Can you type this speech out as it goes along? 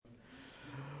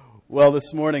Well,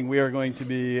 this morning we are going to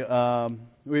be,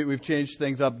 we've changed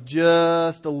things up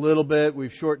just a little bit.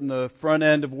 We've shortened the front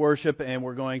end of worship and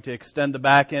we're going to extend the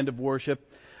back end of worship.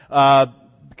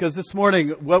 Because this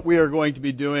morning what we are going to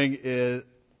be doing is,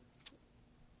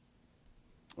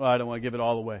 well, I don't want to give it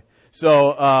all away.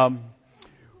 So,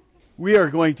 we are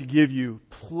going to give you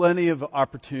plenty of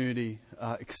opportunity,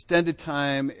 extended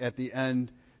time at the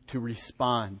end to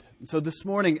respond. And so this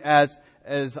morning, as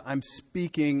I'm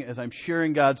speaking, as I'm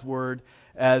sharing God's Word,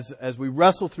 as we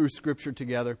wrestle through Scripture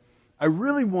together, I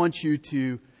really want you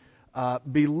to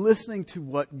be listening to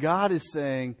what God is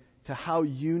saying to how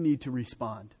you need to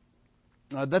respond.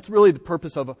 That's really the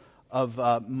purpose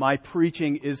of my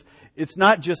preaching. Is it's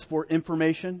not just for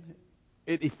information.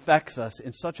 It affects us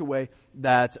in such a way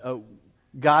that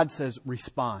God says,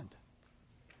 respond.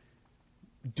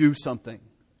 Do something.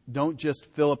 Don't just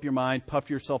fill up your mind, puff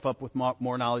yourself up with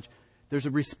more knowledge. There's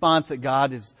a response that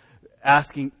God is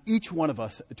asking each one of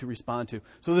us to respond to.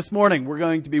 So this morning, we're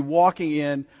going to be walking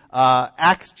in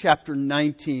Acts chapter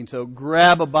 19. So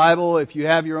grab a Bible if you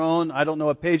have your own. I don't know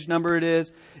what page number it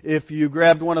is. If you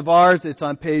grabbed one of ours, it's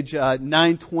on page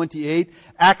 928,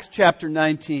 Acts chapter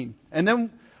 19. And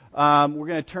then we're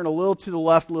going to turn a little to the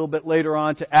left a little bit later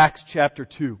on to Acts chapter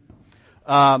 2.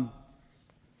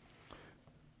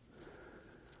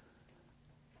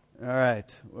 All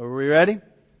right. Are we ready?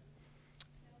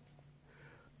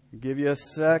 I'll give you a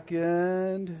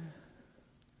second.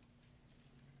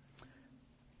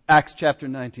 Acts chapter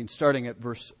 19, starting at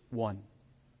verse 1.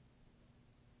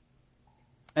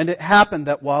 And it happened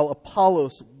that while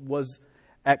Apollos was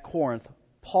at Corinth,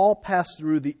 Paul passed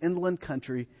through the inland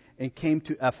country and came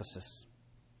to Ephesus.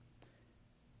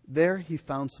 There he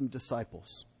found some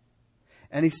disciples.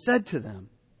 And he said to them,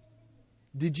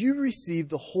 "Did you receive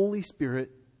the Holy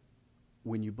Spirit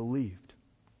when you believed?"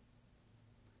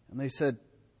 And they said,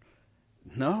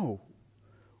 "No,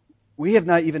 we have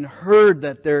not even heard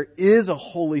that there is a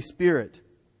Holy Spirit."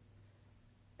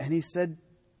 And he said,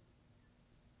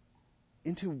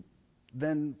 "Into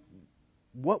then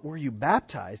what were you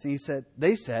baptized?" And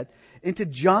they said, "Into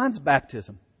John's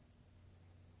baptism."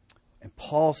 And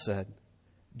Paul said,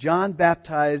 "John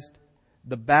baptized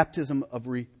the baptism of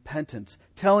repentance,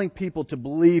 telling people to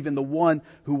believe in the one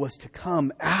who was to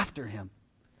come after him.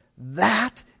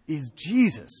 That is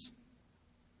Jesus."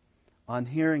 On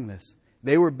hearing this,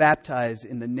 they were baptized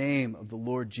in the name of the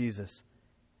Lord Jesus.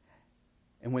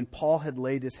 And when Paul had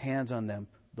laid his hands on them,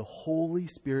 the Holy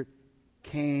Spirit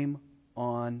came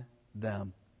on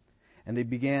them. And they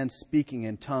began speaking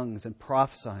in tongues and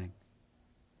prophesying.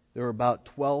 There were about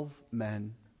 12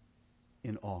 men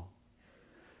in all.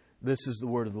 This is the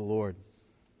word of the Lord.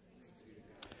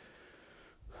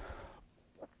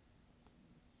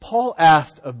 Paul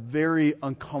asked a very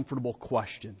uncomfortable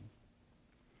question.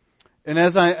 And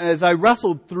as I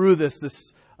wrestled through this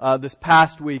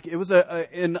past week, it was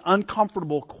an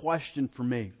uncomfortable question for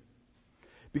me.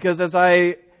 Because as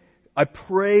I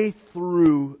pray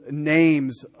through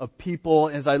names of people,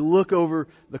 as I look over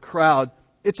the crowd,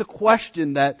 it's a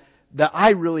question that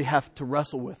I really have to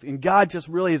wrestle with. And God just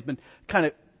really has been kind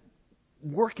of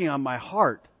working on my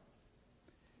heart.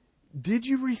 Did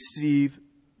you receive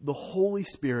the Holy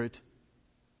Spirit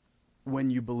when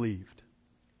you believed?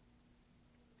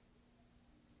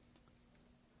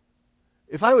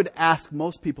 If I would ask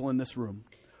most people in this room,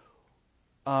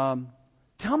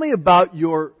 tell me about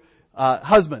your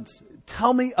husbands.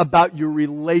 Tell me about your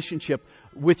relationship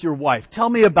with your wife. Tell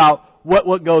me about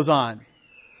what goes on.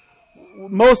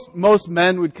 Most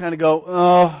men would kind of go,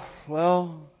 "Oh,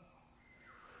 well,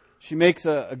 she makes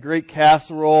a great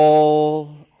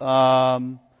casserole.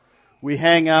 We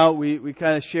hang out. We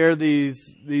kind of share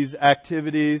these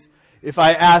activities." If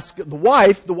I ask the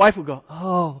wife would go,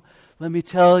 "Oh, let me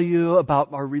tell you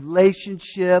about our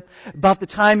relationship, about the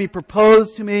time he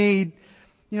proposed to me.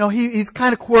 You know, he's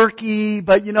kind of quirky,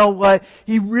 but you know what?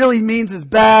 He really means his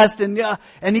best, and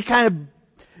he kind of."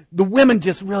 The women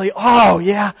just really, "Oh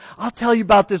yeah, I'll tell you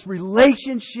about this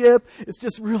relationship. It's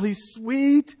just really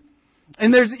sweet."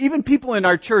 And there's even people in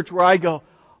our church where I go,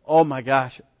 "Oh my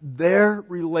gosh, their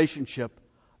relationship,"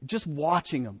 just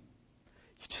watching them,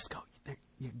 you just go,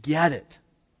 you get it.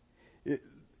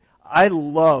 I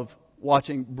love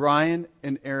watching Brian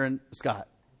and Aaron Scott.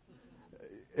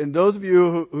 And those of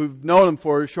you who've known them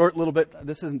for a short little bit,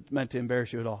 this isn't meant to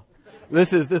embarrass you at all.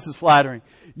 This is flattering.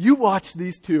 You watch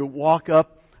these two walk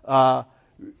up,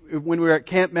 when we're at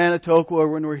Camp Manitoba or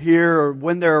when we're here or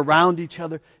when they're around each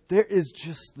other, there is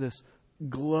just this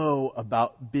glow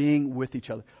about being with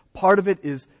each other. Part of it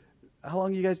is, how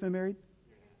long have you guys been married?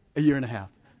 1.5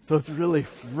 years. So it's really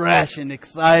fresh and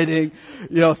exciting.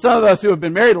 Some of us who have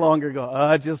been married longer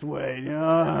go, just wait.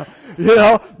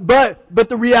 But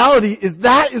the reality is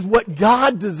that is what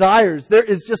God desires. There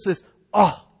is just this,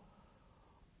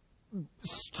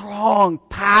 strong,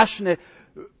 passionate,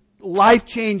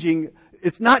 life-changing,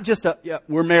 it's not just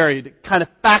we're married, kind of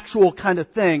factual kind of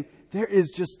thing. There is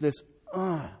just this,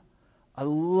 I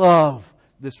love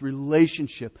this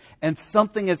relationship. And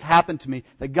something has happened to me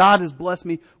that God has blessed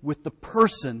me with the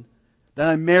person that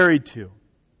I'm married to.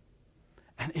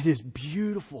 And it is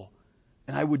beautiful.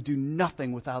 And I would do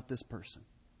nothing without this person.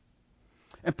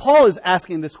 And Paul is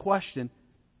asking this question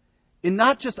in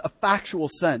not just a factual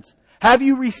sense. Have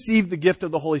you received the gift of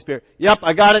the Holy Spirit? Yep,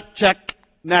 I got it. Check.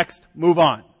 Next. Move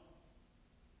on.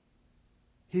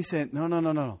 He's saying,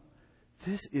 no.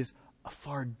 This is a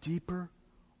far deeper,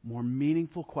 more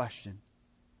meaningful question.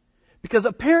 Because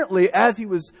apparently, as he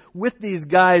was with these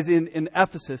guys in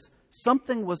Ephesus,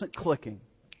 something wasn't clicking.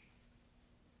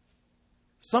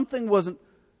 Something wasn't,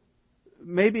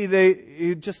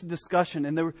 just a discussion,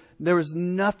 and there was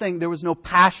nothing, there was no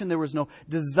passion, there was no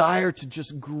desire to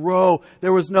just grow.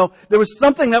 There was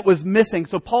something that was missing.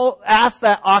 So Paul asked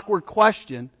that awkward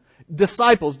question.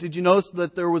 Disciples, did you notice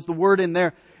that there was the word in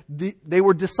there? They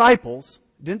were disciples.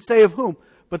 Didn't say of whom,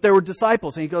 but they were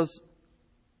disciples. And he goes,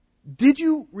 did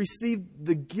you receive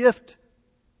the gift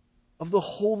of the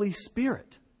Holy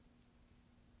Spirit?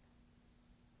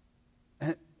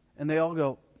 And they all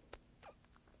go,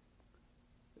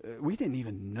 we didn't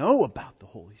even know about the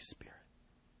Holy Spirit.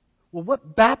 Well,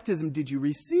 what baptism did you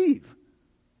receive?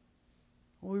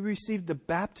 Well, we received the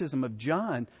baptism of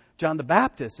John the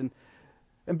Baptist. And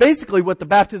basically what the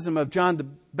baptism of John the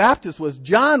Baptist was,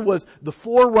 John was the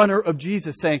forerunner of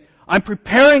Jesus saying, I'm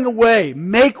preparing a way,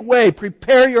 make way,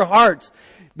 prepare your hearts.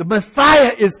 The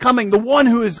Messiah is coming, the one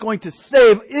who is going to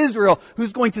save Israel,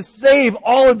 who's going to save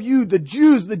all of you, the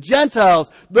Jews, the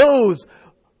Gentiles, those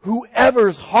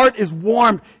whoever's heart is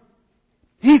warmed.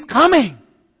 He's coming.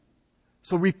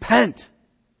 So repent.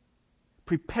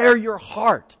 Prepare your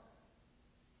heart.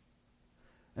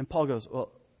 And Paul goes,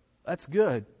 well, that's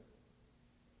good.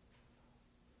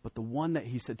 But the one that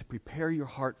he said to prepare your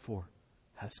heart for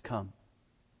has come.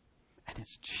 And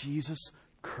it's Jesus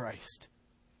Christ.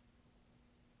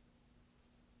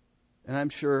 And I'm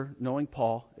sure, knowing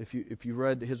Paul, if you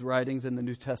read his writings in the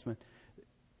New Testament,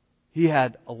 he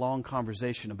had a long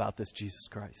conversation about this Jesus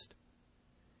Christ.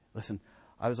 Listen,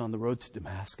 I was on the road to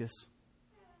Damascus,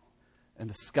 and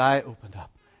the sky opened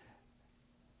up,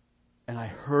 and I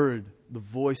heard the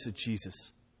voice of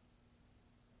Jesus.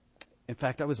 In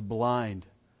fact, I was blind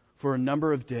for a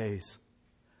number of days.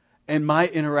 And my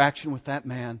interaction with that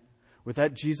man, with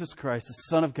that Jesus Christ, the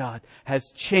Son of God,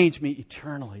 has changed me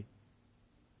eternally.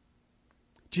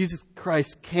 Jesus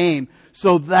Christ came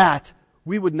so that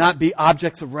we would not be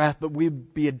objects of wrath, but we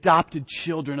would be adopted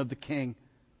children of the King.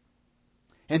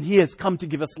 And He has come to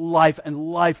give us life, and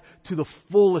life to the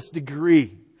fullest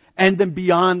degree, and then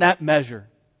beyond that measure.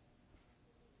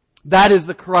 That is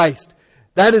the Christ.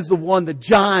 That is the one that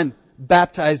John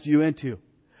baptized you into.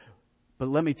 But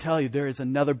let me tell you, there is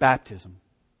another baptism.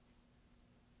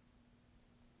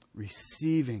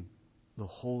 Receiving the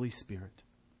Holy Spirit.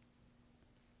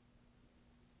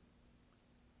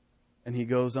 And he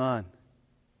goes on.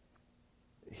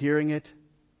 Hearing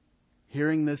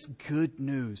this good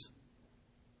news,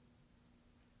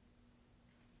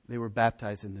 they were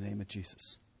baptized in the name of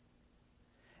Jesus.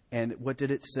 And what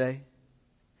did it say?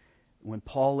 When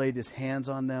Paul laid his hands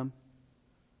on them,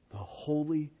 the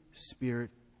Holy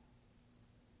Spirit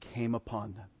came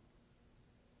upon them.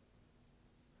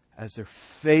 As their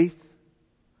faith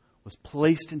was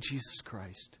placed in Jesus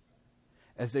Christ,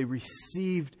 as they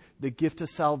received the gift of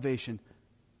salvation,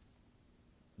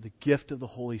 the gift of the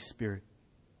Holy Spirit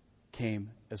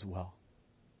came as well.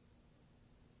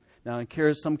 Now, in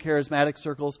some charismatic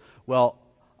circles, well,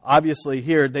 obviously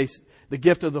here, the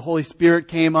gift of the Holy Spirit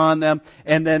came on them,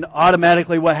 and then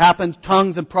automatically what happened?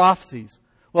 Tongues and prophecies.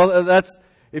 Well, that's,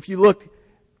 if you look,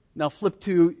 now flip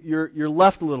to your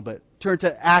left a little bit. Turn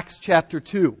to Acts chapter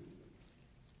 2.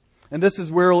 And this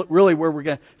is where we're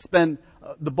going to spend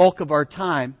the bulk of our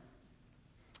time.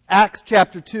 Acts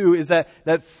chapter 2 is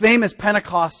that famous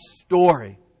Pentecost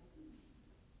story.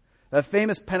 That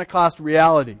famous Pentecost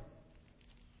reality.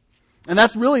 And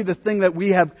that's really the thing that we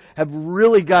have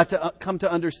really got to come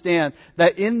to understand.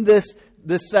 That in this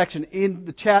section, in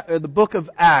the book of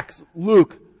Acts,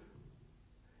 Luke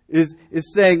is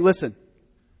saying, listen,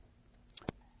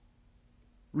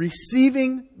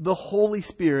 receiving the Holy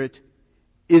Spirit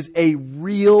is a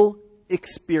real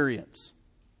experience.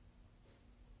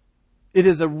 It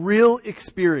is a real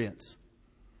experience.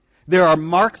 There are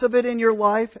marks of it in your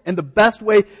life, and the best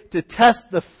way to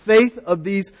test the faith of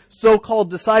these so-called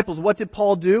disciples, what did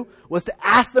Paul do? Was to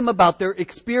ask them about their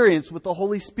experience with the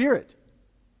Holy Spirit.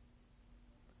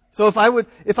 So if I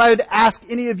would ask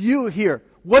any of you here,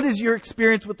 what is your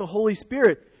experience with the Holy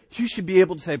Spirit? You should be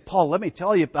able to say, Paul, let me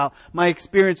tell you about my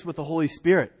experience with the Holy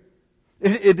Spirit.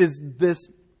 It is this,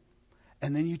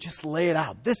 and then you just lay it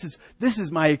out. This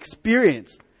is my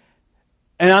experience.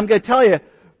 And I'm going to tell you,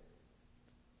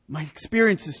 my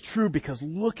experience is true because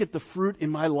look at the fruit in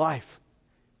my life.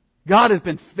 God has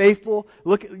been faithful.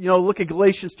 Look at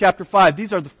Galatians chapter 5.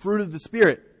 These are the fruit of the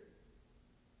Spirit.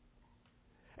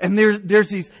 And there's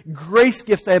these grace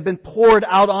gifts that have been poured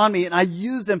out on me, and I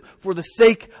use them for the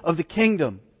sake of the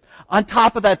kingdom. On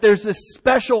top of that, there's this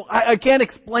special, I can't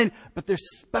explain, but there's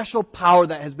special power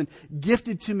that has been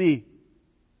gifted to me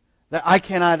that I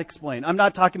cannot explain. I'm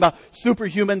not talking about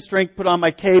superhuman strength, put on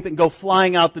my cape and go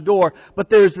flying out the door, but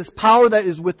there's this power that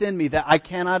is within me that I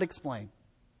cannot explain.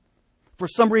 For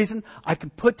some reason, I can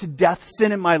put to death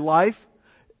sin in my life,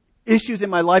 issues in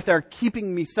my life that are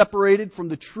keeping me separated from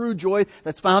the true joy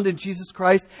that's found in Jesus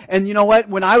Christ. And you know what?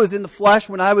 When I was in the flesh,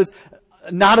 when I was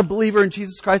not a believer in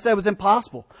Jesus Christ, that was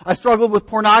impossible. I struggled with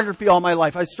pornography all my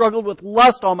life. I struggled with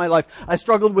lust all my life. I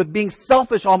struggled with being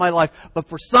selfish all my life. But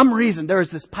for some reason, there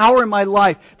is this power in my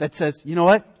life that says, you know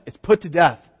what? It's put to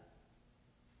death.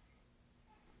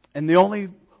 And the only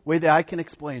way that I can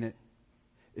explain it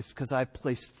is because I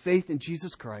placed faith in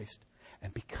Jesus Christ.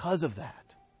 And because of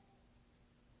that,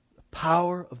 the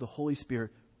power of the Holy Spirit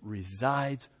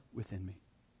resides within me.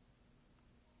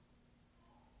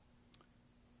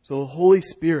 So the Holy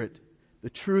Spirit, the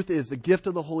truth is, the gift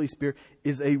of the Holy Spirit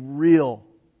is a real,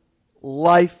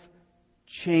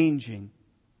 life-changing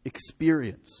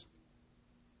experience.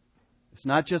 It's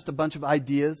not just a bunch of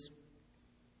ideas.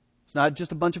 It's not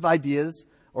just a bunch of ideas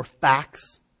or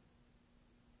facts.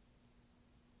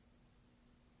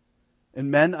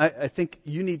 And men, I think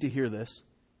you need to hear this.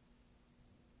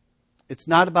 It's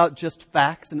not about just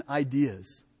facts and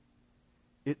ideas.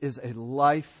 It is a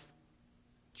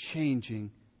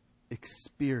life-changing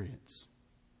experience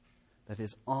that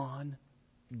is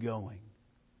ongoing.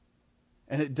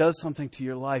 And it does something to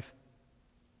your life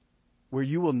where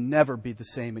you will never be the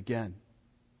same again.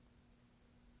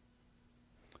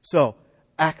 So,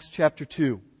 Acts chapter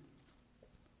 2.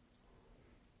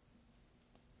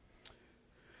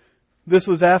 This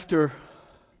was after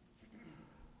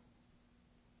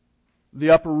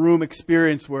the upper room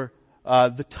experience where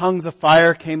the tongues of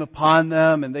fire came upon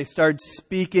them and they started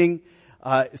speaking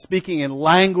in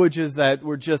languages that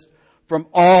were just from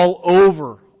all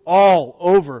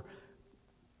over.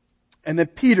 And then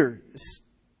Peter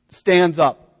stands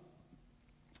up.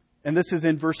 And this is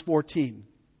in verse 14.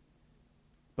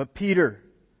 But Peter,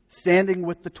 standing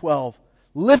with the 12,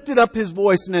 lifted up his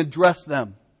voice and addressed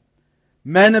them.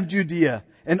 Men of Judea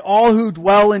and all who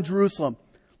dwell in Jerusalem,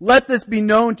 let this be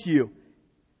known to you,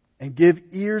 and give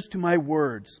ears to my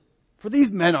words. For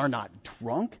these men are not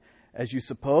drunk, as you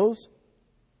suppose,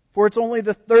 for it's only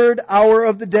the third hour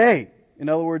of the day. In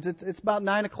other words, it's about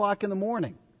 9 o'clock in the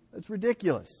morning. That's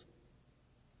ridiculous.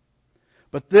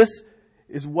 But this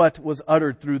is what was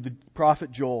uttered through the prophet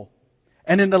Joel.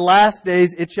 And in the last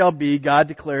days it shall be, God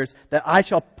declares, that I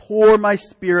shall pour my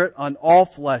Spirit on all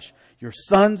flesh. Your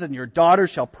sons and your daughters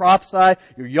shall prophesy.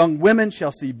 Your young women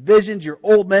shall see visions. Your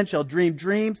old men shall dream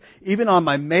dreams. Even on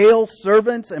my male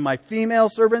servants and my female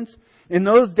servants. In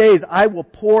those days I will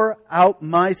pour out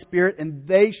my Spirit, and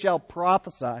they shall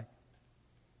prophesy.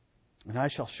 And I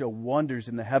shall show wonders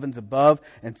in the heavens above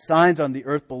and signs on the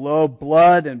earth below,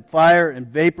 blood and fire and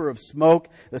vapor of smoke.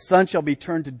 The sun shall be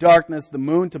turned to darkness, the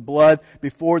moon to blood,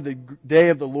 before the day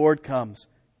of the Lord comes,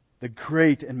 the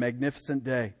great and magnificent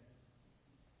day.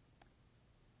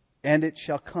 And it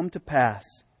shall come to pass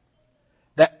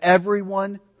that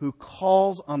everyone who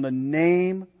calls on the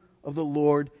name of the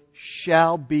Lord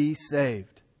shall be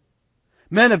saved.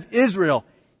 Men of Israel,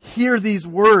 hear these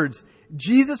words.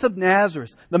 Jesus of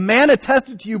Nazareth, the man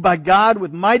attested to you by God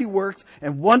with mighty works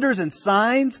and wonders and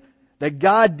signs that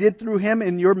God did through him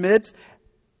in your midst,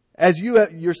 as you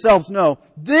yourselves know.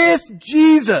 This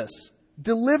Jesus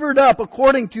delivered up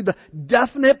according to the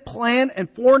definite plan and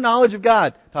foreknowledge of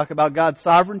God. Talk about God's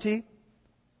sovereignty.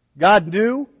 God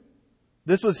knew.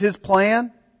 This was His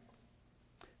plan.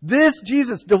 This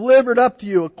Jesus delivered up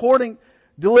according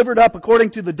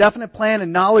to the definite plan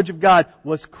and knowledge of God,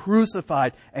 was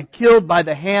crucified and killed by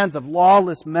the hands of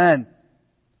lawless men.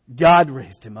 God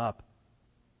raised Him up,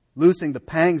 loosing the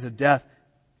pangs of death,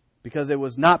 because it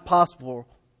was not possible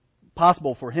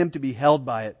for Him to be held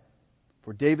by it.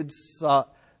 For David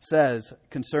says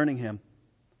concerning Him,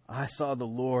 I saw the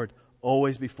Lord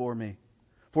always before me.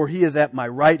 For He is at my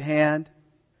right hand,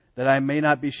 that I may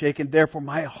not be shaken. Therefore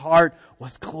my heart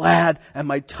was glad, and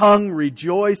my tongue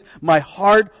rejoiced. My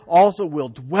heart also will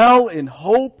dwell in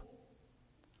hope.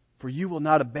 For You will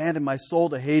not abandon my soul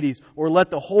to Hades, or let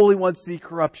the Holy One see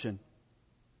corruption.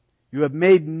 You have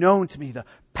made known to me the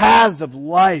paths of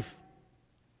life.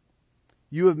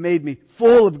 You have made me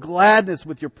full of gladness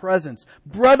with Your presence.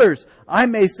 Brothers, I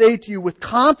may say to you with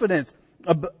confidence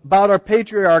about our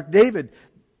patriarch David,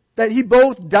 that he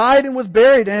both died and was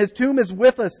buried, and his tomb is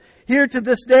with us here to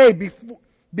this day,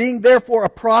 being therefore a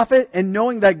prophet, and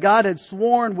knowing that God had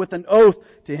sworn with an oath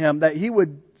to him that He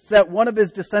would set one of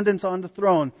His descendants on the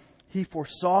throne, He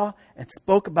foresaw and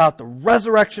spoke about the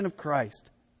resurrection of Christ,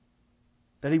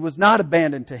 that He was not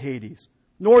abandoned to Hades,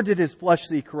 nor did His flesh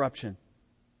see corruption.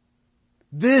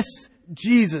 This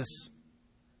Jesus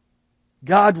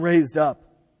God raised up,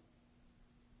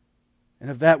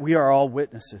 and of that we are all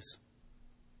witnesses.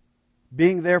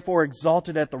 Being therefore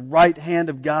exalted at the right hand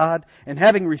of God, and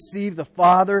having received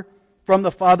from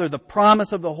the Father the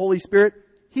promise of the Holy Spirit,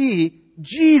 He,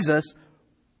 Jesus,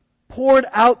 poured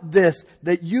out this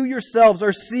that you yourselves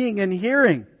are seeing and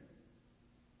hearing.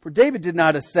 For David did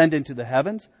not ascend into the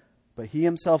heavens, but he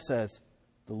himself says,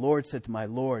 the Lord said to my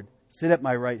Lord, sit at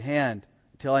my right hand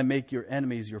until I make your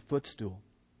enemies your footstool.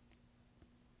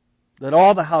 Let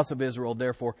all the house of Israel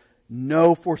therefore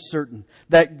know for certain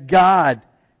that God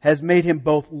has made Him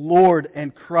both Lord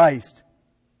and Christ,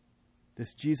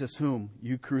 this Jesus whom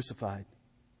you crucified.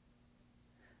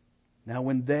 Now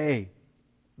when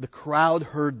the crowd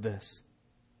heard this,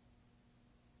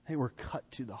 they were cut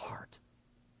to the heart.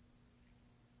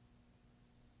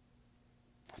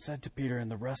 I said to Peter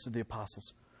and the rest of the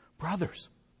apostles, brothers,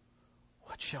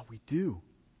 what shall we do?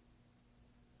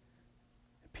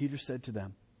 And Peter said to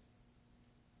them,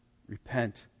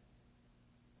 repent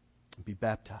and be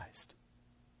baptized,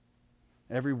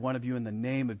 every one of you, in the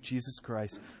name of Jesus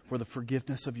Christ, for the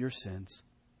forgiveness of your sins.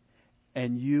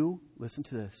 And you, listen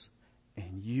to this,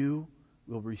 and you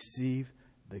will receive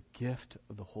the gift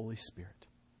of the Holy Spirit.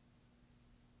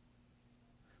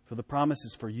 For the promise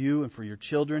is for you and for your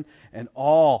children and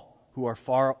all who are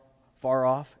far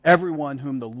off, everyone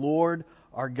whom the Lord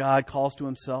our God calls to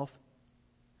Himself.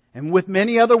 And with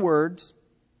many other words,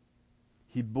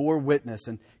 He bore witness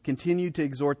and continued to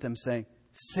exhort them, saying,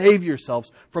 save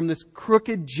yourselves from this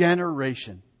crooked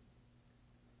generation.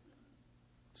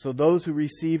 So those who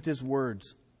received His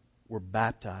words were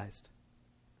baptized.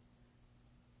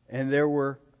 And there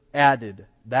were added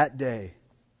that day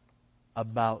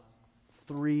about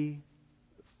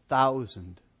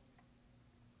 3,000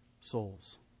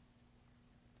 souls.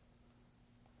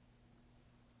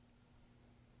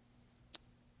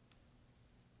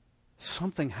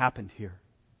 Something happened here.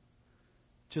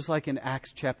 Just like in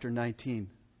Acts chapter 19.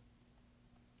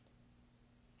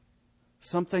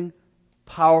 Something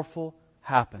powerful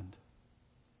happened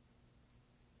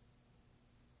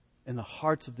in the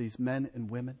hearts of these men and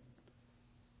women.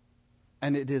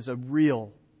 And it is a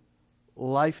real,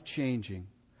 life-changing,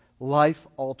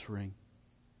 life-altering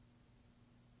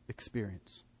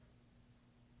experience.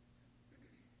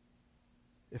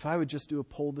 If I would just do a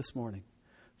poll this morning,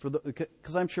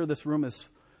 because I'm sure this room is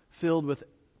filled with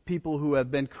people who have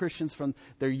been Christians from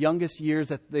their youngest years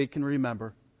that they can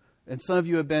remember. And some of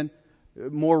you have been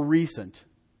more recent.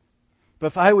 But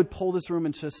if I would poll this room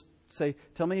and just say,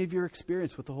 tell me of your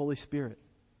experience with the Holy Spirit,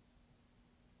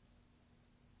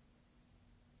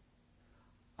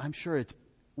 I'm sure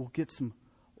we'll get some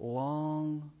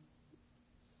long,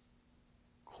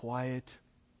 quiet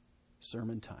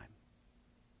sermon time.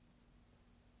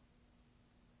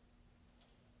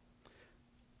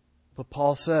 But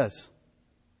Paul says,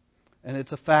 and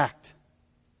it's a fact,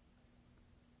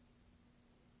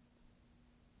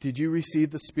 did you receive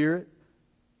the Spirit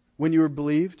when you were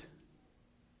believed?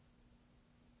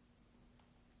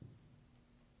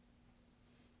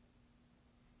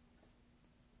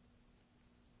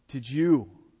 Did you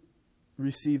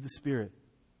receive the Spirit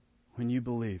when you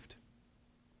believed?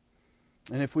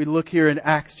 And if we look here in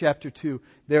Acts chapter 2,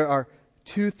 there are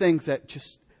two things that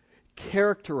just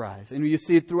characterize, and you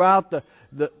see it throughout the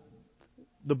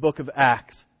book of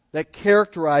Acts, that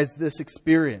characterize this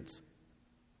experience.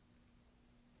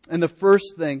 And the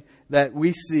first thing that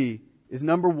we see is,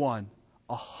 number one,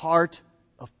 a heart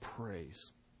of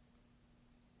praise.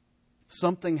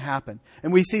 Something happened.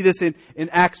 And we see this in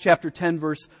Acts chapter 10,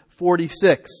 verse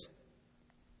 46.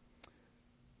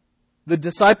 The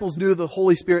disciples knew the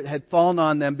Holy Spirit had fallen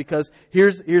on them because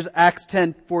here's Acts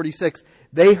 10:46.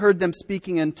 They heard them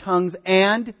speaking in tongues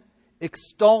and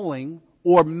extolling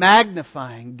or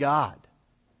magnifying God.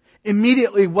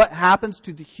 Immediately, what happens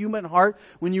to the human heart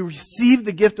when you receive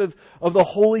the gift of the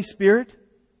Holy Spirit?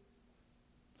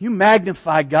 You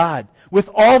magnify God with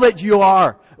all that you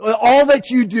are, all that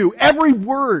you do, every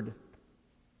word.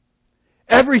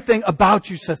 Everything about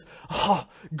you says, oh,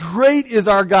 great is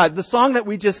our God. The song that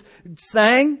we just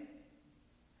sang,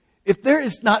 if there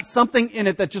is not something in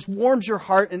it that just warms your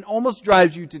heart and almost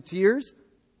drives you to tears,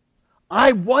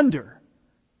 I wonder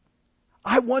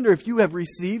if you have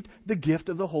received the gift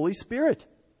of the Holy Spirit.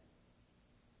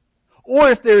 Or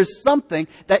if there is something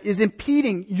that is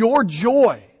impeding your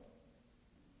joy.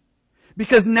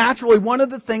 Because naturally, one of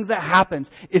the things that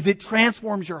happens is it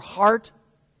transforms your heart,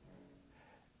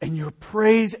 and your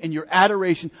praise and your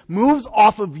adoration moves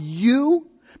off of you,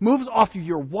 moves off of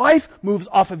your wife, moves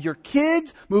off of your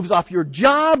kids, moves off your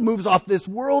job, moves off this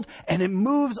world, and it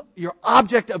moves, your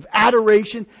object of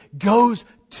adoration goes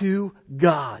to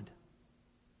God.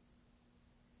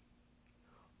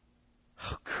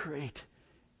 How great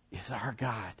is our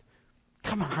God.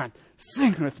 Come on,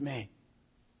 sing with me.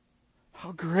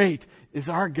 How great is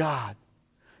our God.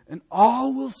 And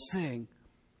all will sing,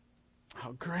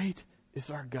 how great is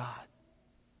our God.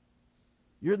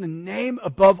 You're the name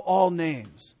above all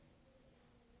names.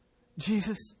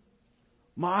 Jesus,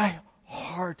 my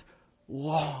heart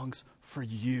longs for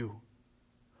you.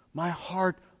 My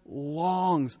heart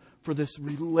longs for this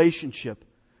relationship.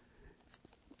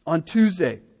 On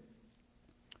Tuesday,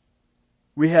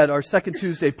 we had our second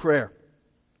Tuesday prayer.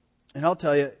 And I'll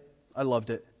tell you, I loved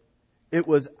it. It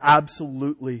was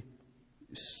absolutely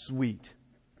sweet.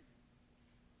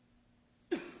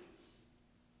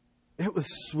 It was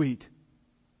sweet.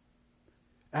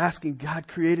 Asking God,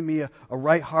 create in me a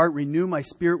right heart, renew my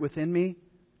spirit within me.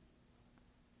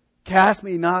 Cast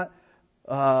me not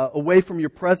away from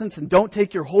your presence, and don't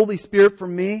take your Holy Spirit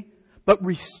from me, but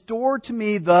restore to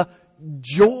me the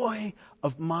joy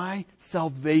of my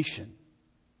salvation.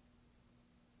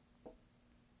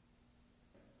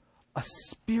 A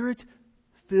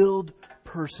Spirit-filled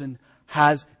person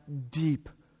has deep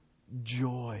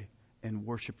joy and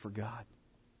worship for God.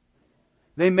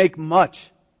 They make much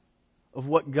of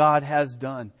what God has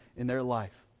done in their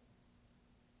life.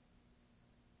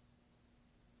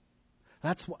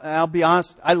 That's why, I'll be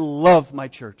honest, I love my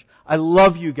church. I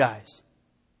love you guys.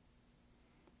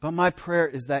 But my prayer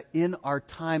is that in our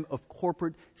time of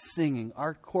corporate singing,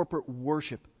 our corporate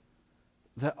worship,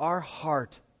 that our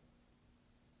heart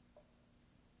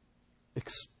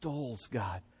extols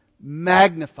God,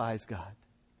 magnifies God.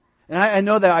 And I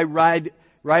know that I ride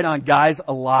on guys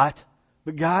a lot,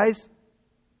 but guys,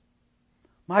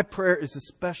 my prayer is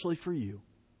especially for you.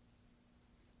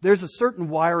 There's a certain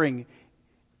wiring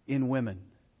in women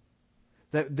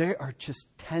that they are just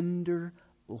tender,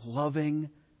 loving.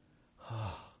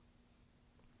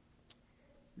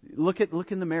 Look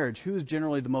in the marriage. Who is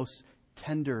generally the most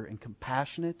tender and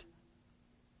compassionate?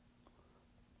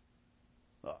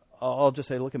 I'll just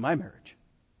say, look at my marriage.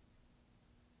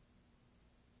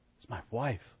 It's my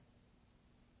wife.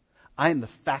 I am the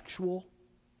factual.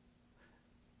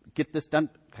 Get this done.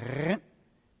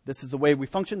 This is the way we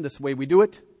function. This is the way we do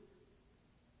it.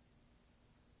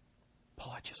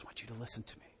 Paul, I just want you to listen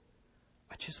to me.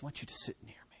 I just want you to sit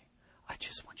near me. I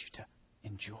just want you to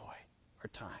enjoy our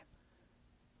time.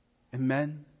 And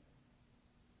men,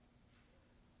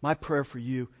 my prayer for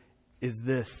you is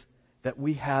this, that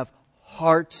we have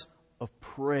hearts of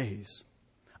praise.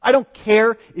 I don't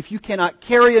care if you cannot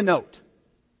carry a note.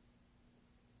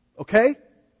 Okay?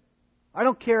 I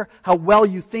don't care how well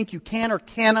you think you can or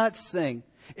cannot sing.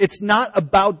 It's not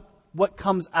about what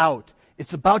comes out.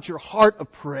 It's about your heart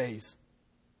of praise.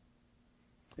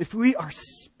 If we are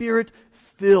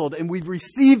Spirit-filled and we've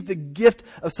received the gift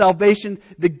of salvation,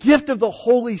 the gift of the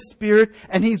Holy Spirit,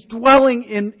 and He's dwelling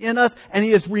in us, and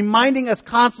He is reminding us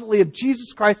constantly of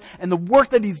Jesus Christ and the work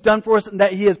that He's done for us, and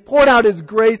that He has poured out His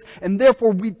grace, and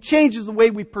therefore we changes the way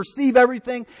we perceive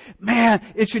everything, man,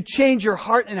 it should change your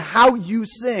heart and how you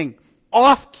sing.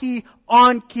 Off key,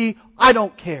 on key, I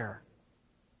don't care.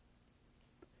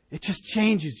 It just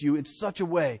changes you in such a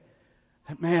way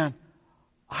that, man,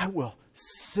 I will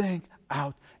sing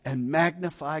out and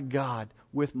magnify God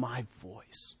with my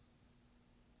voice.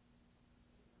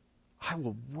 I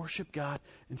will worship God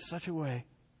in such a way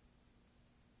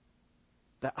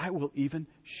that I will even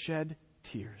shed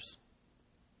tears.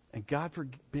 And God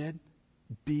forbid,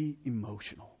 be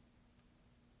emotional.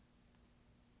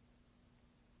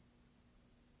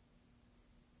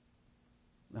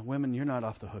 Now, women, you're not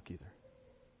off the hook either.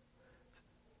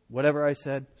 Whatever I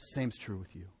said, same's true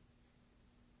with you.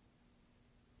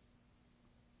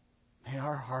 May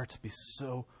our hearts be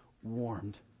so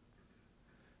warmed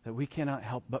that we cannot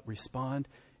help but respond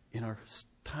in our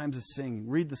times of singing.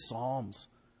 Read the Psalms.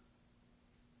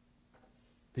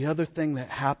 The other thing that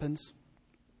happens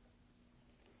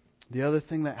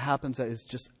that is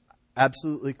just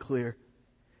absolutely clear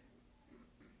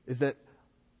is that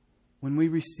when we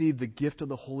receive the gift of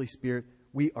the Holy Spirit,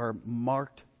 we are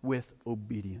marked with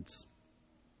obedience.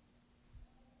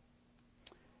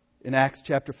 In Acts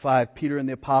chapter 5, Peter and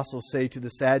the apostles say to the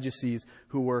Sadducees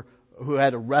who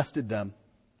had arrested them,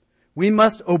 "We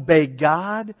must obey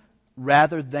God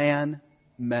rather than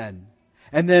men."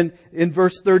 And then in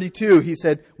verse 32, he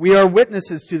said, "We are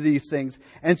witnesses to these things,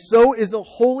 and so is the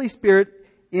Holy Spirit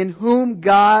in whom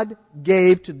God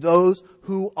gave to those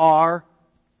who are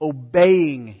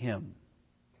obeying Him."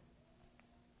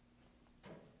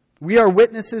 We are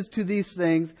witnesses to these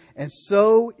things, and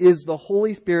so is the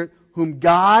Holy Spirit whom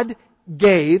God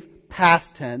gave,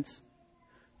 past tense,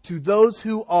 to those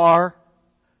who are,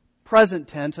 present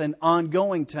tense and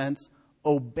ongoing tense,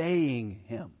 obeying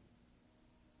Him.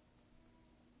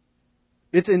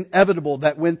 It's inevitable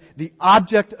that when the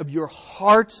object of your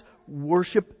heart's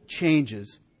worship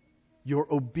changes,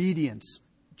 your obedience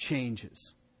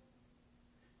changes.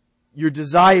 Your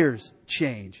desires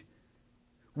change.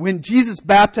 When Jesus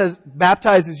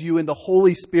baptizes you in the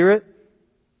Holy Spirit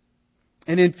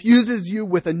and infuses you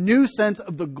with a new sense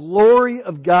of the glory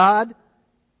of God,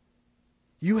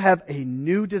 you have a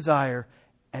new desire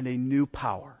and a new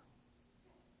power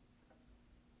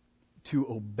to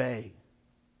obey.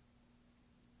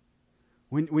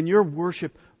 When your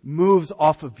worship moves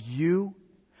off of you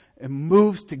and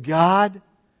moves to God,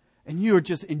 and you are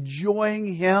just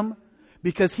enjoying Him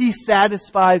because He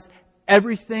satisfies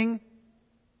everything,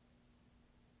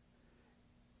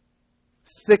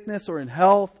 sickness or in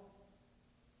health,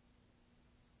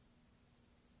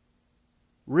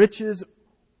 riches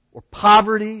or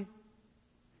poverty,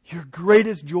 your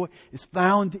greatest joy is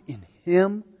found in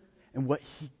Him and what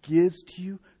He gives to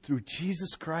you through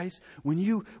Jesus Christ. When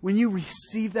you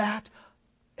receive that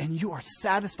and you are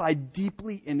satisfied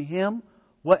deeply in Him,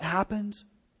 what happens?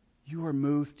 You are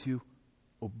moved to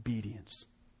obedience.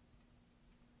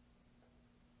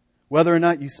 Whether or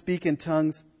not you speak in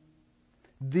tongues,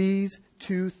 these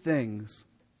two things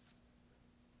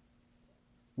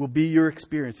will be your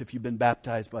experience if you've been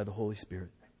baptized by the Holy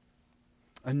Spirit.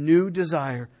 A new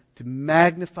desire to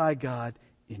magnify God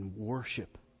in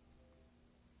worship.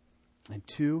 And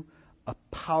two, a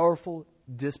powerful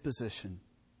disposition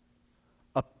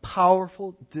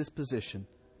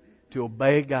to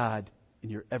obey God in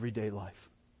your everyday life.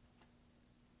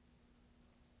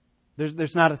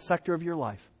 There's not a sector of your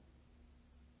life.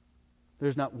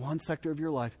 There's not one sector of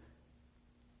your life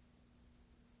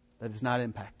that is not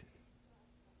impacted.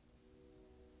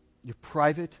 Your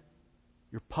private,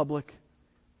 your public,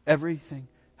 everything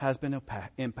has been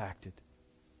impacted.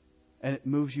 And it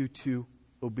moves you to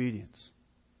obedience.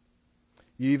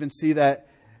 You even see that,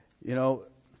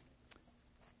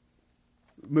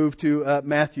 move to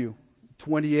Matthew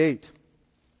 28.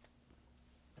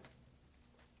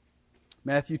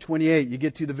 Matthew 28, you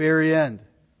get to the very end.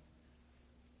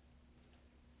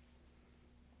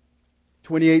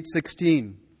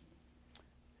 28:16.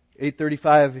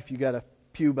 8:35 if you got a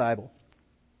Pew Bible.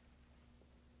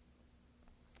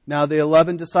 Now the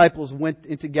 11 disciples went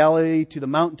into Galilee to the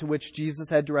mountain to which Jesus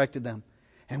had directed them.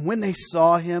 And when they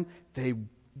saw Him,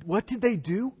 what did they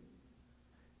do?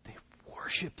 They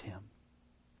worshipped Him.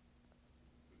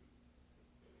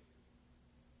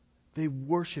 They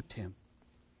worshipped Him.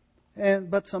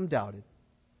 But some doubted.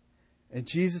 And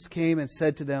Jesus came and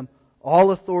said to them,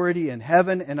 "All authority in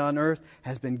heaven and on earth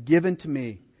has been given to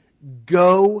me.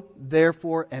 Go,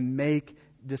 therefore, and make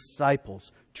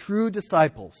disciples." True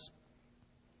disciples.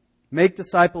 Make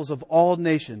disciples of all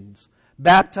nations,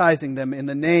 baptizing them in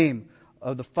the name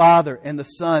of the Father and the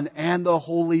Son and the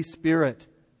Holy Spirit,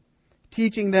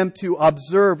 teaching them to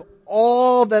observe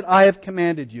all that I have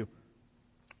commanded you.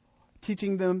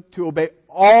 Teaching them to obey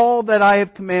all that I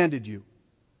have commanded you.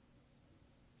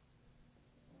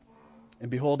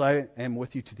 And behold, I am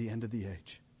with you to the end of the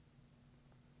age.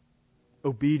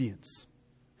 Obedience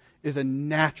is a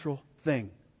natural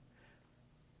thing.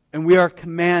 And we are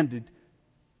commanded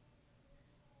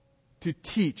to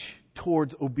teach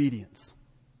towards obedience.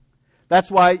 That's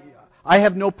why I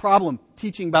have no problem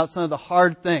teaching about some of the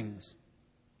hard things.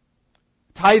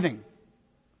 Tithing,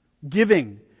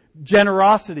 giving,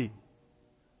 generosity.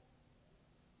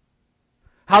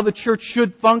 How the church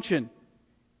should function.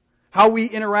 How we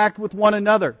interact with one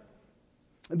another.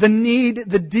 The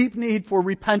deep need for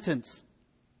repentance.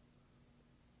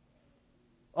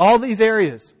 All these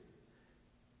areas.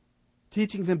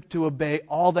 Teaching them to obey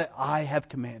all that I have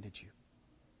commanded you.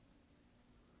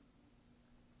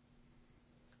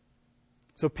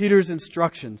 So Peter's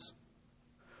instructions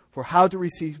for how to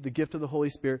receive the gift of the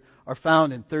Holy Spirit are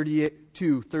found in 38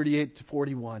 to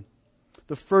 41.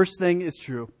 The first thing is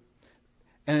true,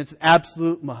 and it's an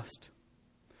absolute must.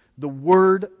 The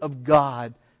Word of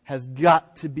God has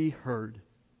got to be heard.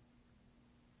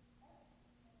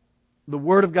 The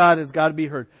Word of God has got to be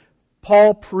heard.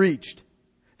 Paul preached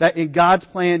that in God's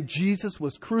plan, Jesus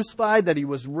was crucified, that He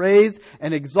was raised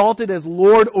and exalted as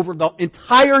Lord over the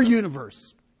entire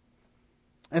universe.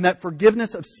 And that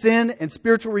forgiveness of sin and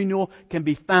spiritual renewal can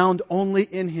be found only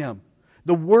in Him.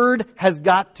 The Word has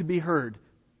got to be heard.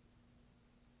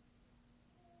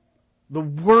 The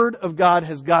Word of God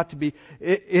has got to be,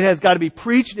 it has got to be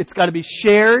preached, it's got to be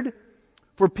shared.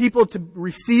 For people to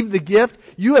receive the gift,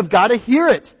 you have got to hear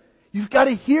it. You've got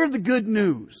to hear the good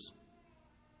news.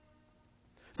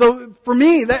 So for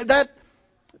me, that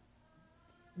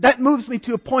moves me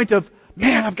to a point of,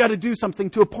 man, I've got to do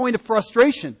something, to a point of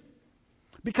frustration.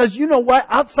 Because you know what?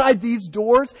 Outside these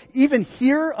doors, even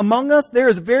here among us, there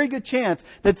is a very good chance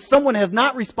that someone has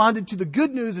not responded to the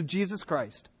good news of Jesus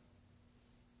Christ.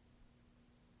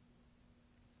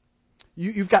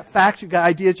 You've got facts, you've got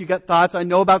ideas, you've got thoughts. I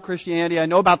know about Christianity, I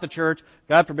know about the church.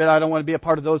 God forbid, I don't want to be a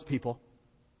part of those people.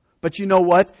 But you know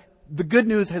what? The good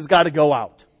news has got to go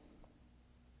out.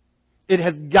 It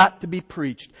has got to be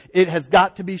preached. It has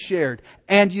got to be shared.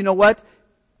 And you know what?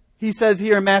 He says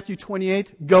here in Matthew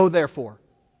 28, go therefore.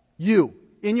 You,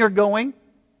 in your going,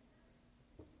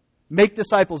 make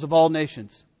disciples of all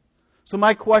nations. So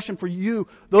my question for you,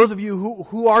 those of you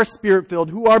who are Spirit-filled,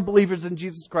 who are believers in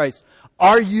Jesus Christ,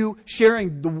 are you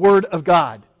sharing the Word of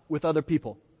God with other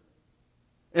people?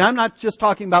 And I'm not just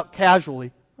talking about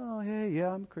casually. Oh, hey,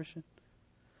 yeah, I'm a Christian.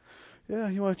 Yeah,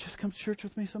 you want to just come to church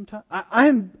with me sometime?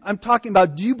 I'm talking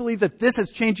about, do you believe that this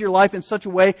has changed your life in such a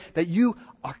way that you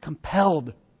are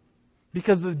compelled,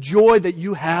 because of the joy that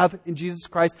you have in Jesus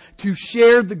Christ, to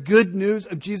share the good news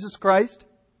of Jesus Christ?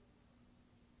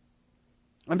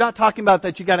 I'm not talking about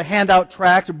that you got to hand out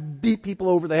tracts or beat people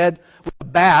over the head with a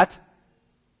bat.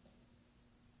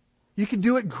 You can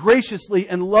do it graciously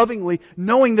and lovingly,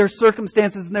 knowing their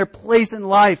circumstances and their place in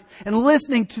life, and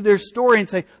listening to their story and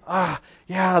say,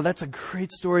 yeah, that's a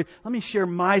great story. Let me share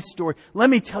my story. Let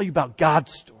me tell you about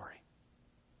God's story.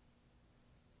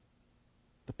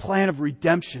 The plan of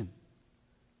redemption,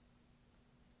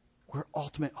 where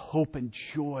ultimate hope and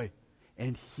joy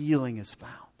and healing is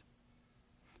found.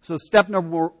 So step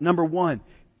number one,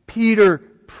 Peter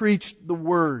preached the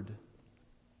Word.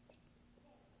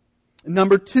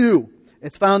 Number two,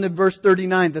 it's found in verse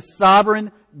 39. The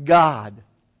sovereign God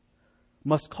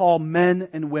must call men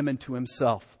and women to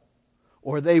Himself,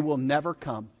 or they will never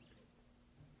come.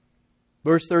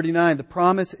 Verse 39, the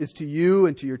promise is to you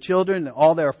and to your children and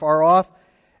all that are far off,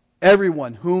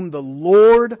 everyone whom the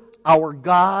Lord our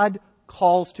God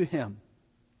calls to Him.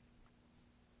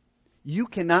 You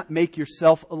cannot make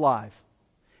yourself alive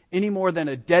any more than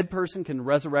a dead person can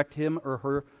resurrect him or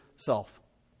herself.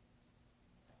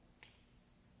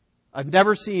 I've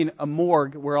never seen a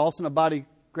morgue where all of a sudden a body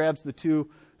grabs the two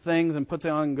things and puts it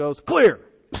on and goes, clear!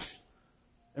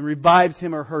 And revives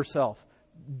him or herself.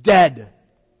 Dead.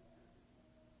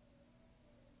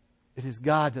 It is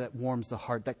God that warms the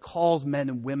heart, that calls men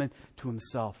and women to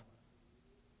Himself.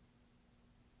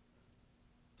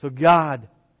 So God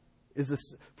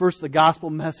is first, the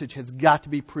gospel message has got to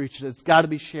be preached. It's got to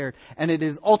be shared. And it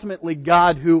is ultimately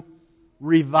God who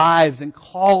revives and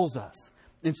calls us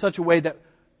in such a way that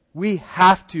we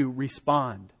have to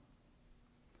respond.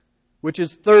 Which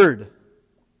is third.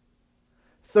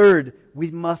 Third, we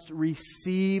must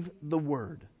receive the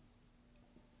Word.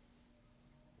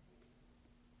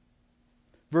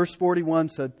 Verse 41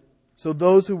 said, so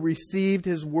those who received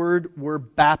His Word were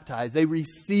baptized. They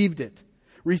received it.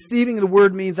 Receiving the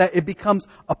Word means that it becomes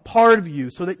a part of you,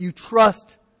 so that you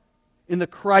trust in the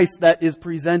Christ that is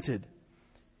presented.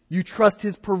 You trust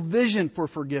His provision for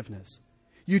forgiveness.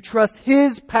 You trust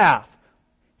His path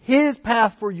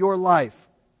for your life.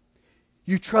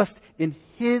 You trust in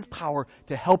His power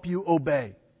to help you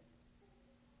obey.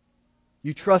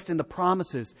 You trust in the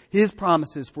promises, His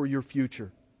promises for your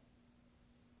future.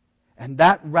 And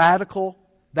that radical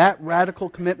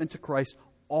commitment to Christ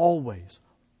always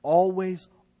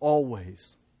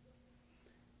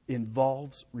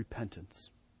involves repentance.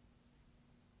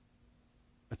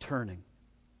 A turning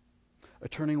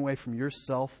away from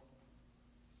yourself,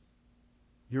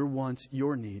 your wants,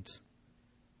 your needs,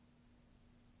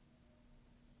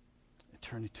 and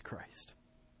turning to Christ.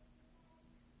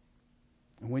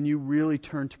 And when you really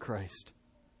turn to Christ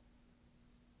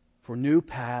for new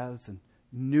paths and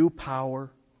new power,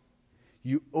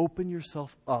 you open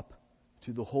yourself up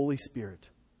to the Holy Spirit.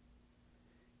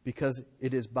 because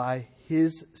it is by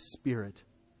His Spirit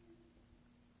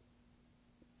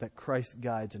that Christ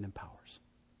guides and empowers.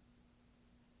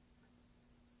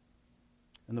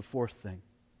 And the fourth thing,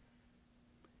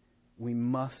 we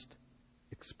must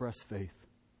express faith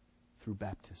through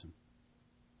baptism.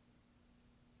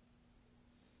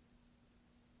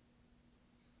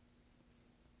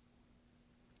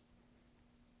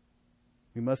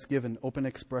 We must give an open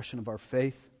expression of our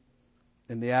faith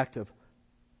in the act of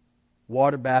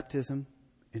water baptism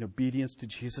in obedience to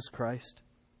Jesus Christ.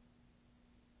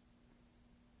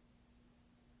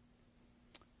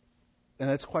 And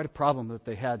that's quite a problem that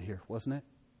they had here, wasn't it?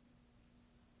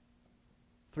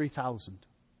 3,000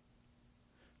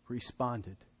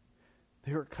 responded.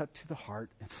 They were cut to the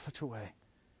heart in such a way.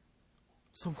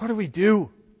 So what do we do?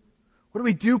 What do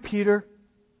we do, Peter?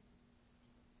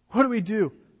 What do we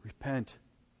do? Repent.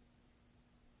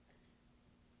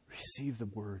 Receive the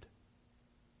word.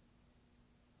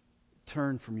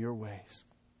 Turn from your ways.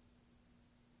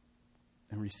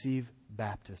 And receive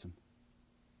baptism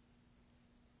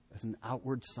as an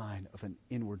outward sign of an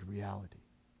inward reality.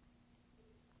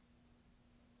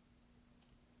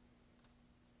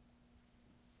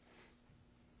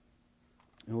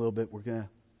 In a little bit, we're going to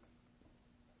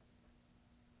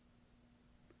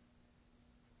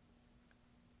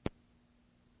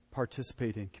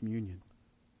participate in communion,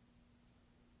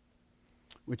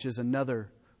 which is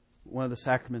one of the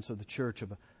sacraments of the church,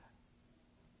 of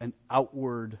an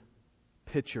outward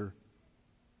picture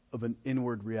of an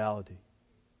inward reality.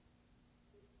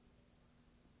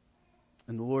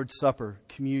 And the Lord's Supper,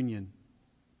 communion,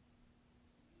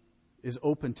 is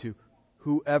open to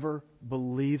whoever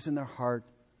believes in their heart,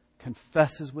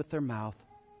 confesses with their mouth,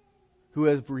 who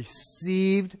have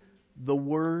received the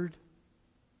word.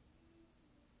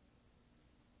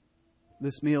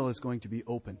 This meal is going to be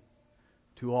open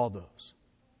to all those.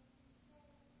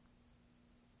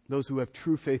 Those who have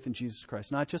true faith in Jesus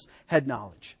Christ, not just head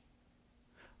knowledge.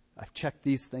 I've checked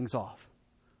these things off.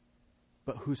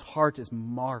 But whose heart is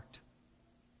marked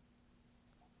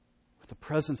with the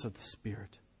presence of the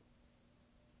Spirit.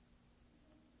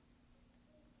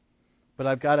 But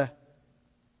I've got to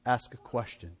ask a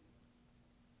question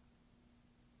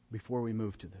before we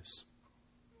move to this.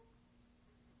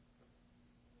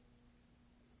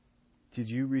 Did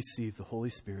you receive the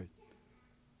Holy Spirit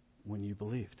when you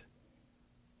believed?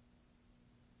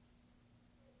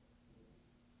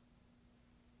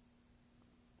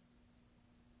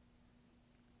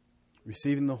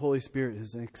 Receiving the Holy Spirit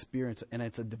is an experience, and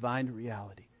it's a divine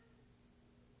reality.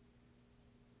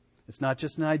 It's not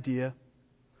just an idea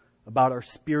about our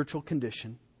spiritual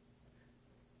condition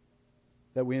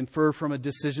that we infer from a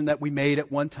decision that we made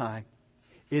at one time.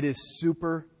 It is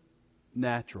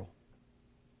supernatural.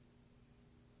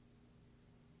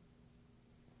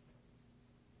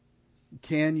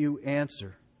 Can you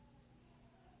answer?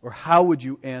 Or how would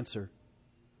you answer?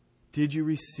 Did you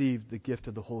receive the gift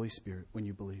of the Holy Spirit when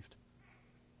you believed?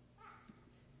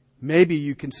 Maybe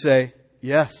you can say,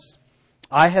 yes,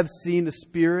 I have seen the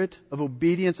Spirit of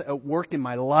obedience at work in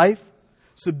my life,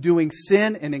 subduing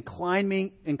sin and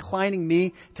inclining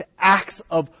me to acts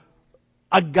of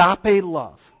agape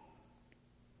love.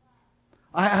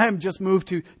 I am just moved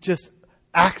to just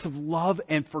acts of love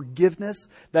and forgiveness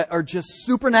that are just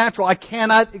supernatural. I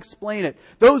cannot explain it.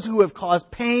 Those who have caused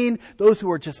pain, those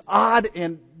who are just odd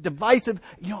and divisive,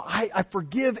 I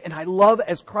forgive and I love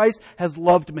as Christ has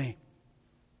loved me.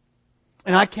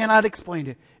 And I cannot explain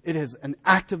it. It is an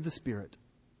act of the Spirit.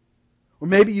 Or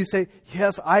maybe you say,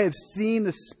 yes, I have seen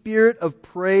the Spirit of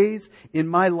praise in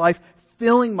my life,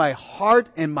 filling my heart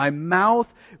and my mouth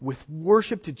with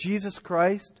worship to Jesus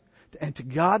Christ and to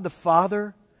God the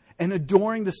Father, and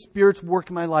adoring the Spirit's work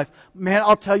in my life. Man,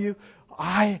 I'll tell you,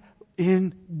 I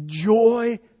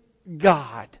enjoy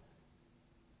God.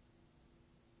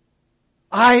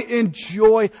 I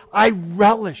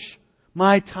relish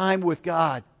my time with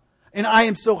God. And I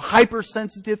am so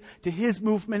hypersensitive to His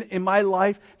movement in my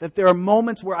life that there are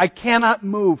moments where I cannot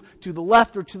move to the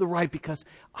left or to the right because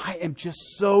I am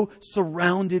just so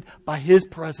surrounded by His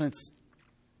presence.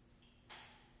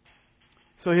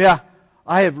 So yeah,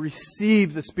 I have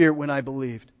received the Spirit when I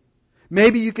believed.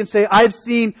 Maybe you can say, I've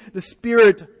seen the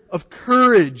Spirit of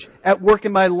courage at work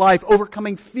in my life,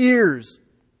 overcoming fears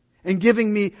and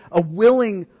giving me a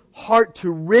willing heart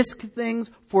to risk things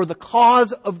for the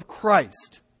cause of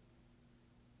Christ.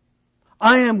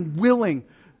 I am willing,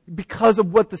 because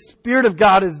of what the Spirit of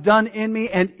God has done in me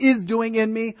and is doing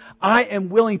in me, I am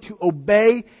willing to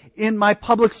obey in my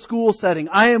public school setting.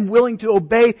 I am willing to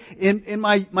obey in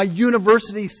my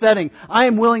university setting. I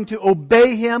am willing to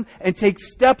obey Him and take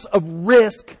steps of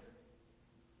risk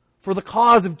for the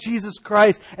cause of Jesus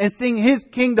Christ and seeing His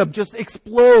kingdom just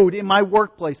explode in my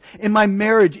workplace, in my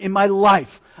marriage, in my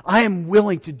life. I am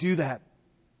willing to do that.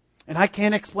 And I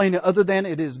can't explain it other than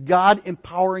it is God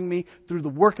empowering me through the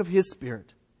work of His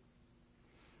Spirit.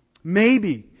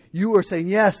 Maybe you are saying,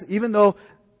 yes, even though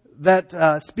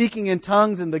that speaking in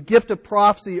tongues and the gift of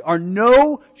prophecy are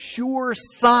no sure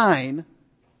sign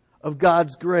of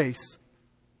God's grace,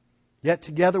 yet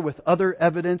together with other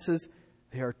evidences,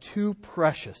 they are too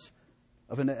precious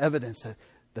of an evidence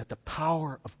that the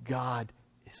power of God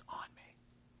is on me.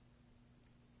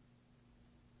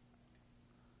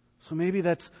 So maybe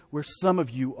that's where some of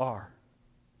you are.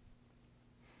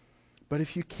 But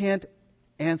if you can't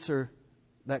answer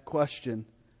that question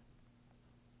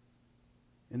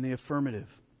in the affirmative,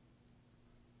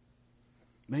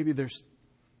 maybe there's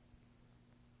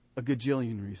a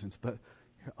gajillion reasons, but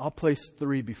I'll place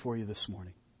 3 before you this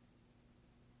morning.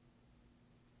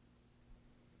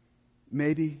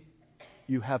 Maybe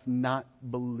you have not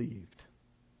believed,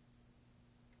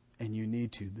 and you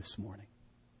need to this morning.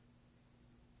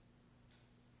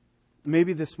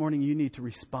 Maybe this morning you need to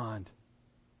respond.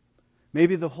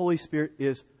 Maybe the Holy Spirit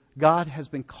God has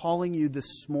been calling you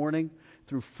this morning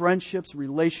through friendships,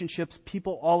 relationships,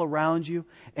 people all around you,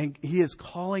 and He is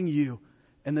calling you.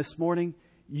 And this morning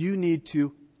you need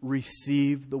to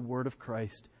receive the word of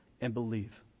Christ and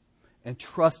believe and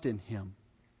trust in Him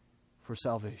for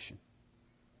salvation.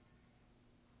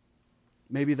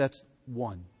 Maybe that's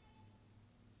one.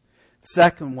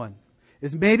 Second one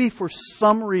is maybe for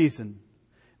some reason,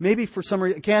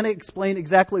 I can't explain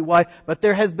exactly why, but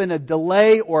there has been a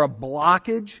delay or a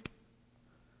blockage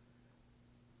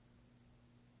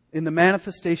in the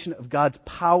manifestation of God's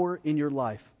power in your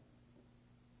life.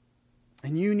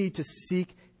 And you need to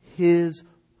seek His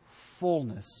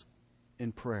fullness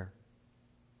in prayer.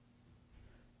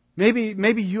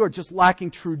 Maybe you are just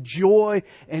lacking true joy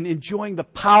and enjoying the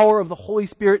power of the Holy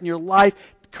Spirit in your life,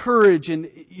 courage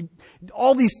and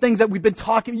all these things that we've been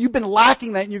talking. You've been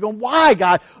lacking that and you're going, why,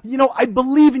 God? I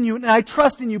believe in You and I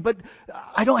trust in You, but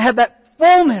I don't have that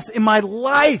fullness in my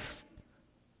life.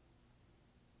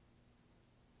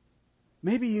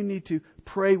 Maybe you need to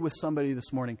pray with somebody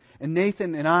this morning. And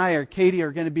Nathan and I or Katie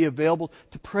are going to be available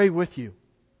to pray with you.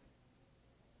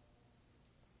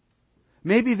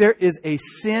 Maybe there is a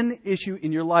sin issue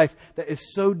in your life that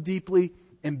is so deeply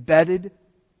embedded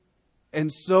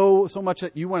and so much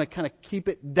that you want to kind of keep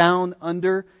it down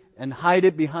under and hide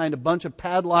it behind a bunch of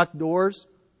padlocked doors.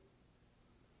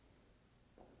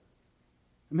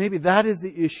 Maybe that is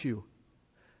the issue.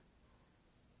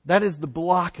 That is the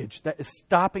blockage that is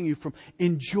stopping you from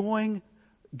enjoying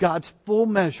God's full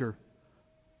measure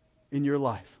in your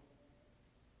life.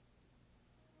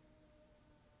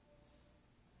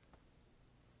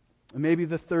 And maybe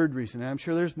the third reason, and I'm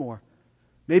sure there's more,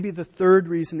 maybe the third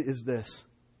reason is this.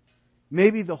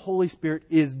 Maybe the Holy Spirit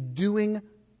is doing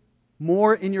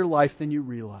more in your life than you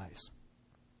realize.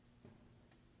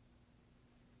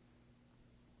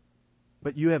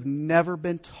 But you have never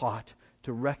been taught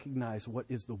to recognize what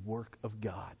is the work of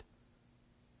God.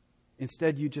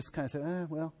 Instead, you just kind of say,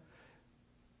 well,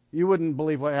 you wouldn't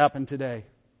believe what happened today.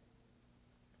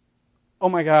 Oh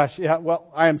my gosh, yeah, well,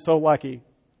 I am so lucky.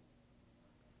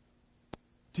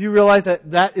 Do you realize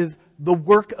that is the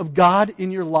work of God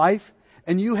in your life?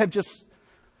 And you have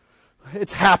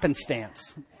it's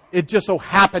happenstance. It just so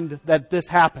happened that this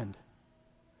happened.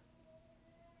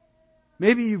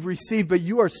 Maybe you've received, but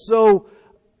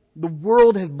the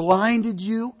world has blinded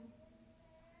you,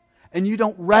 and you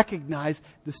don't recognize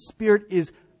the Spirit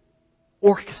is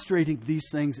orchestrating these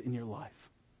things in your life.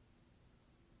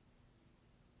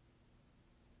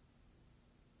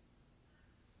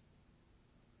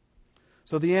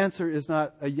 So the answer is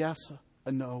not a yes,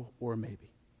 a no, or a maybe.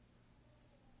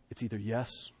 It's either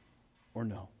yes or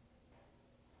no.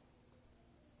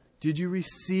 Did you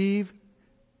receive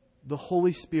the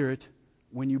Holy Spirit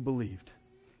when you believed?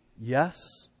 Yes?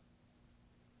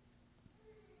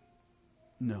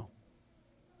 No.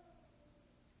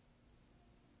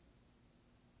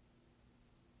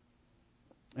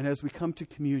 And as we come to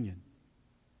communion,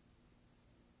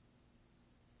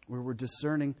 where we're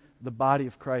discerning the body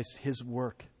of Christ, His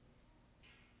work,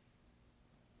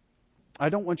 I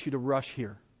don't want you to rush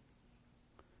here.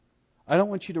 I don't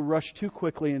want you to rush too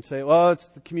quickly and say, well, it's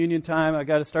the communion time. I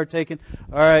got to start taking.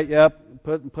 All right, yep,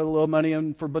 put a little money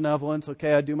in for benevolence.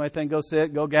 Okay, I do my thing. Go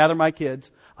sit. Go gather my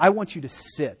kids. I want you to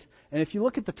sit. And if you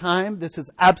look at the time, this is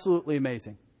absolutely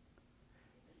amazing.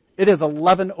 It is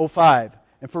 11:05.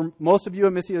 And for most of you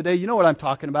at Missio Dei, you know what I'm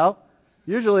talking about.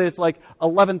 Usually it's like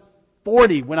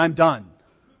 11:40 when I'm done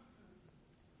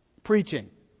preaching.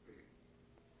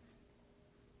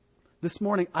 This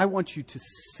morning, I want you to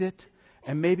sit,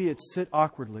 and maybe it's sit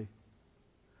awkwardly.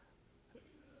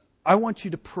 I want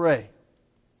you to pray,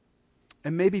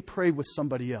 and maybe pray with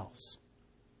somebody else.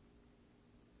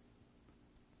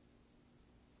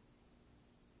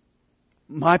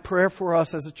 My prayer for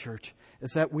us as a church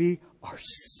is that we are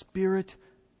Spirit-filled.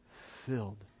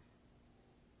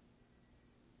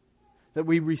 That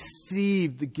we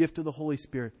receive the gift of the Holy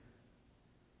Spirit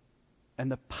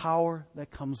and the power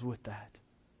that comes with that.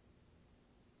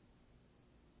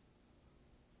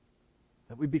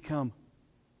 That we become,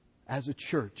 as a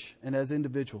church and as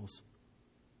individuals,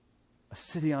 a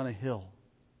city on a hill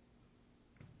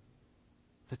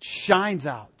that shines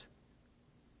out.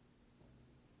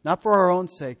 Not for our own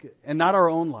sake and not our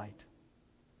own light,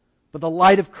 but the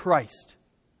light of Christ.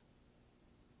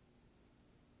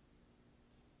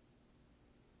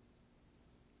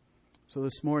 So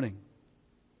this morning,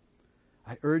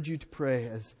 I urge you to pray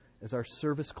as our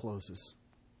service closes.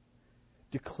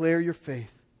 Declare your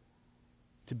faith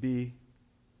to be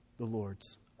the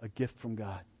Lord's, a gift from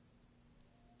God.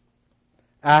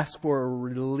 Ask for a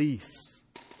release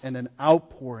and an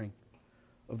outpouring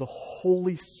of the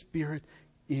Holy Spirit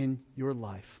in your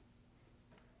life.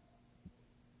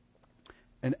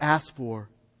 And ask for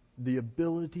the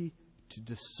ability to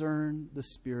discern the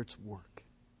Spirit's work.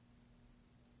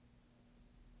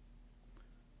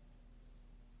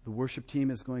 The worship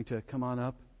team is going to come on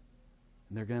up,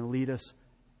 and they're going to lead us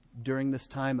during this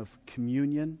time of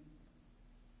communion,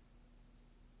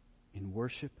 in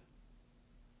worship.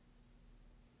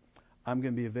 I'm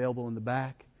going to be available in the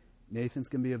back. Nathan's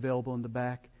going to be available in the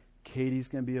back. Katie's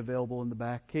going to be available in the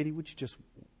back. Katie,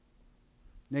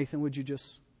 Nathan, would you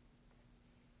just,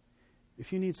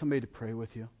 if you need somebody to pray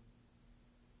with you,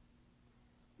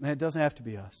 and it doesn't have to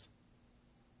be us,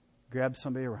 grab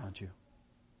somebody around you.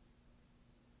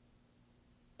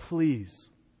 Please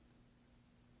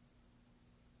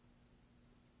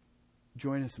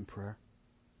join us in prayer.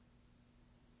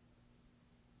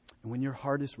 And when your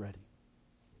heart is ready,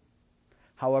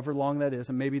 however long that is,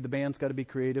 and maybe the band's got to be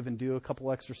creative and do a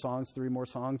couple extra songs, 3 more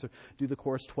songs, or do the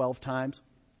chorus 12 times.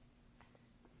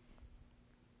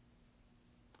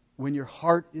 When your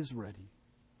heart is ready,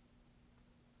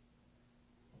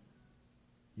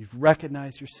 you've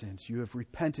recognized your sins, you have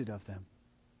repented of them,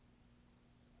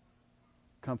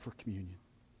 come for communion.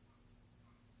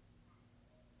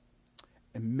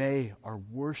 And may our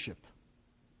worship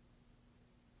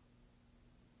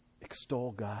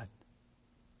extol God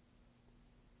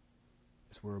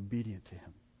as we're obedient to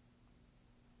Him.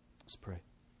 Let's pray.